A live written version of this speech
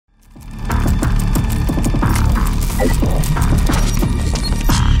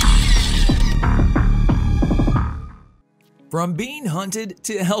From being hunted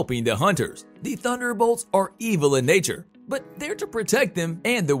to helping the hunters, the Thunderbolts are evil in nature, but they're to protect them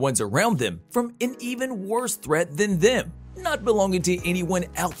and the ones around them from an even worse threat than them, not belonging to anyone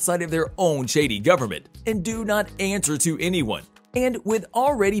outside of their own shady government, and do not answer to anyone. And with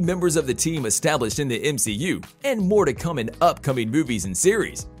already members of the team established in the MCU, and more to come in upcoming movies and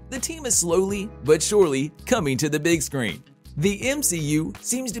series, the team is slowly but surely coming to the big screen. The MCU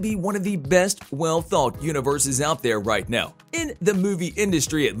seems to be one of the best well-thought universes out there right now, in the movie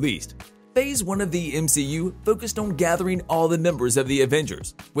industry at least. Phase 1 of the MCU focused on gathering all the members of the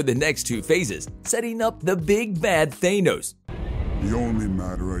Avengers, with the next two phases setting up the big bad Thanos. The only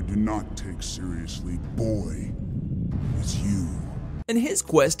matter I do not take seriously, boy, is you. In his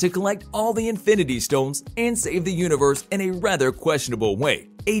quest to collect all the Infinity Stones and save the universe in a rather questionable way.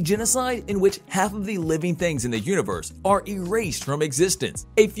 A genocide in which half of the living things in the universe are erased from existence.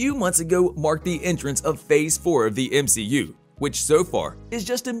 A few months ago marked the entrance of Phase 4 of the MCU, which so far is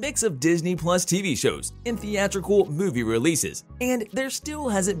just a mix of Disney Plus TV shows and theatrical movie releases, and there still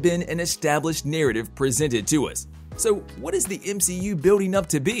hasn't been an established narrative presented to us. So what is the MCU building up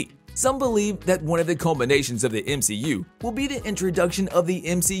to be? Some believe that one of the culminations of the MCU will be the introduction of the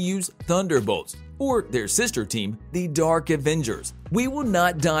MCU's Thunderbolts, or their sister team, the Dark Avengers. We will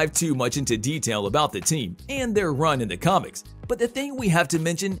not dive too much into detail about the team and their run in the comics, but the thing we have to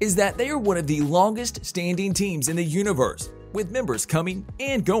mention is that they are one of the longest standing teams in the universe, with members coming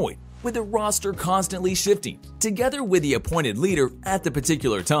and going, with the roster constantly shifting, together with the appointed leader at the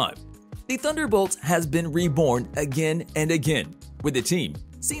particular time. The Thunderbolts has been reborn again and again, with the team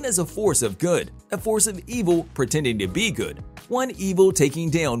seen as a force of good, a force of evil pretending to be good, one evil taking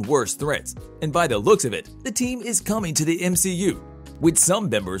down worse threats, and by the looks of it, the team is coming to the MCU, with some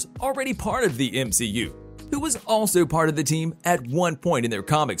members already part of the MCU, who was also part of the team at one point in their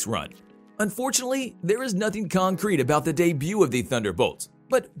comics run. Unfortunately, there is nothing concrete about the debut of the Thunderbolts,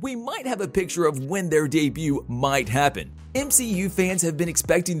 but we might have a picture of when their debut might happen. MCU fans have been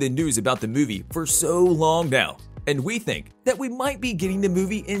expecting the news about the movie for so long now, and we think that we might be getting the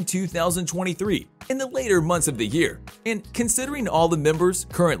movie in 2023, in the later months of the year. And considering all the members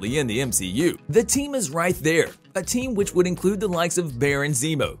currently in the MCU, the team is right there, a team which would include the likes of Baron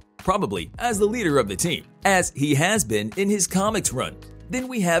Zemo, probably as the leader of the team, as he has been in his comics run. Then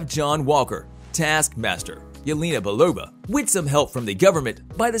we have John Walker, Taskmaster, Yelena Belova, with some help from the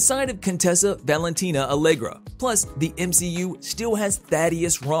government by the side of Contessa Valentina Allegra. Plus, the MCU still has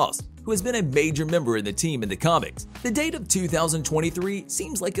Thaddeus Ross, who has been a major member in the team in the comics. The date of 2023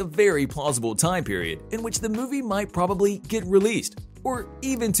 seems like a very plausible time period in which the movie might probably get released, or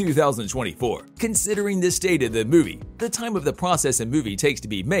even 2024. Considering the state of the movie, the time of the process a movie takes to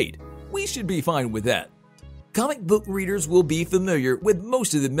be made, we should be fine with that. Comic book readers will be familiar with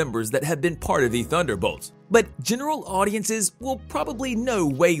most of the members that have been part of the Thunderbolts, but general audiences will probably know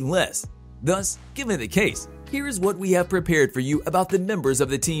way less. Thus, given the case, here is what we have prepared for you about the members of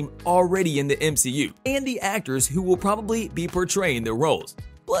the team already in the MCU and the actors who will probably be portraying the roles,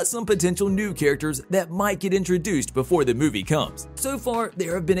 plus some potential new characters that might get introduced before the movie comes. So far,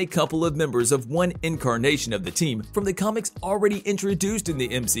 there have been a couple of members of one incarnation of the team from the comics already introduced in the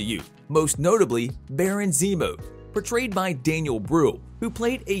MCU, most notably Baron Zemo, portrayed by Daniel Bruhl, who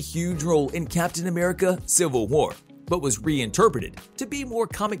played a huge role in Captain America: Civil War, but was reinterpreted to be a more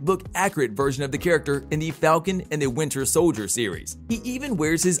comic book accurate version of the character in the Falcon and the Winter Soldier series. He even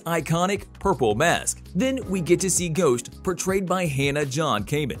wears his iconic purple mask. Then we get to see Ghost, portrayed by Hannah John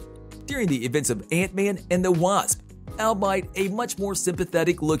Kamen, during the events of Ant-Man and the Wasp, albeit a much more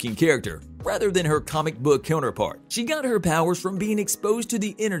sympathetic looking character rather than her comic book counterpart. She got her powers from being exposed to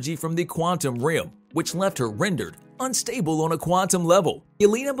the energy from the quantum realm, which left her rendered unstable on a quantum level.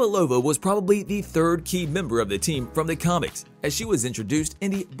 Yelena Belova was probably the third key member of the team from the comics, as she was introduced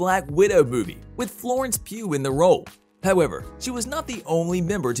in the Black Widow movie, with Florence Pugh in the role. However, she was not the only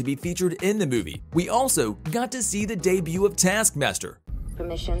member to be featured in the movie. We also got to see the debut of Taskmaster.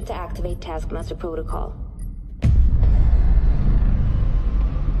 Permission to activate Taskmaster protocol.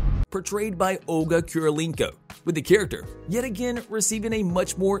 Portrayed by Olga Kurylenko, with the character yet again receiving a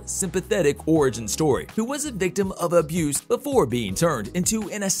much more sympathetic origin story, who was a victim of abuse before being turned into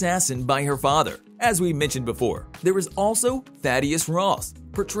an assassin by her father. As we mentioned before, there is also Thaddeus Ross,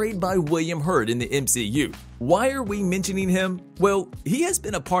 portrayed by William Hurt in the MCU. Why are we mentioning him? Well, he has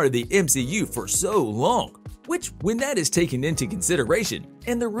been a part of the MCU for so long. which, when that is taken into consideration,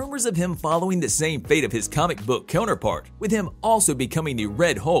 and the rumors of him following the same fate of his comic book counterpart, with him also becoming the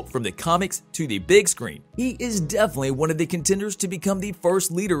Red Hulk from the comics to the big screen, he is definitely one of the contenders to become the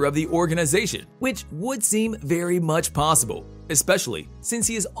first leader of the organization, which would seem very much possible, especially since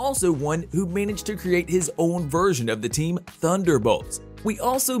he is also one who managed to create his own version of the team Thunderbolts. We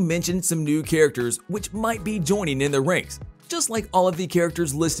also mentioned some new characters which might be joining in the ranks. Just like all of the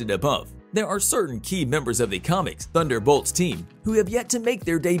characters listed above, there are certain key members of the comics Thunderbolts team who have yet to make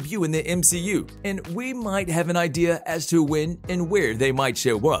their debut in the MCU, and we might have an idea as to when and where they might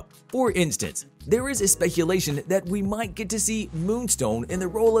show up. For instance, there is a speculation that we might get to see Moonstone in the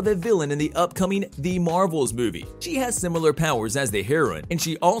role of a villain in the upcoming The Marvels movie. She has similar powers as the heroine, and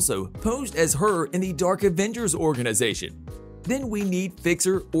she also posed as her in the Dark Avengers organization. Then we need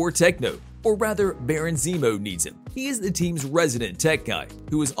Fixer or Techno, or rather Baron Zemo needs him. He is the team's resident tech guy,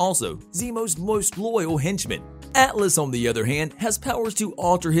 who is also Zemo's most loyal henchman. Atlas, on the other hand, has powers to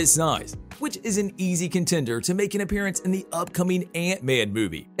alter his size, which is an easy contender to make an appearance in the upcoming Ant-Man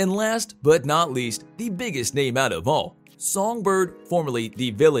movie. And last but not least, the biggest name out of all, Songbird, formerly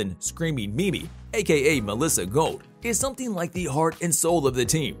the villain Screaming Mimi, aka Melissa Gold, is something like the heart and soul of the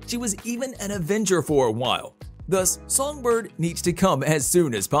team. She was even an Avenger for a while. Thus, Songbird needs to come as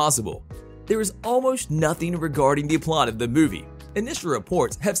soon as possible. There is almost nothing regarding the plot of the movie. Initial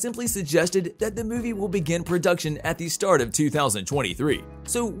reports have simply suggested that the movie will begin production at the start of 2023,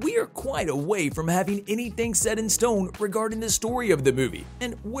 so we are quite away from having anything set in stone regarding the story of the movie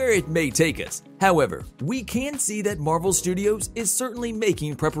and where it may take us. However, we can see that Marvel Studios is certainly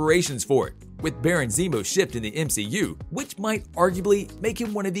making preparations for it, with Baron Zemo's shift in the MCU, which might arguably make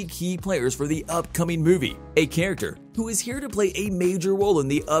him one of the key players for the upcoming movie, a character who is here to play a major role in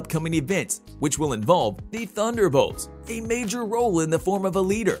the upcoming events, which will involve the Thunderbolts, a major role in the form of a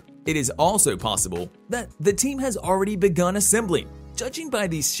leader. It is also possible that the team has already begun assembling, judging by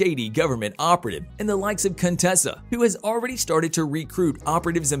the shady government operative and the likes of Contessa, who has already started to recruit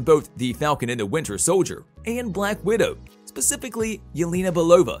operatives in both the Falcon and the Winter Soldier and Black Widow, specifically Yelena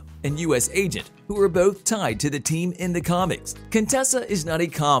Belova and US Agent, who are both tied to the team in the comics. Contessa is not a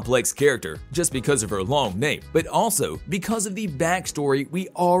complex character just because of her long name, but also because of the backstory we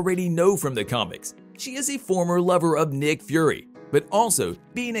already know from the comics. She is a former lover of Nick Fury, but also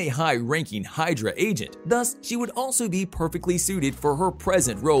being a high-ranking Hydra agent. Thus, she would also be perfectly suited for her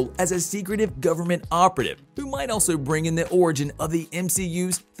present role as a secretive government operative, who might also bring in the origin of the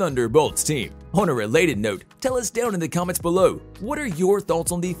MCU's Thunderbolts team. On a related note, tell us down in the comments below, what are your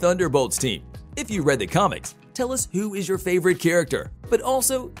thoughts on the Thunderbolts team? If you read the comics, tell us who is your favorite character, but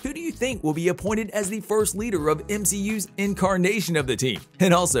also who do you think will be appointed as the first leader of MCU's incarnation of the team?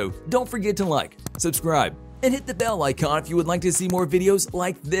 And also, don't forget to like, subscribe, and hit the bell icon if you would like to see more videos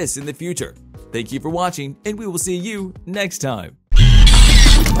like this in the future. Thank you for watching, and we will see you next time.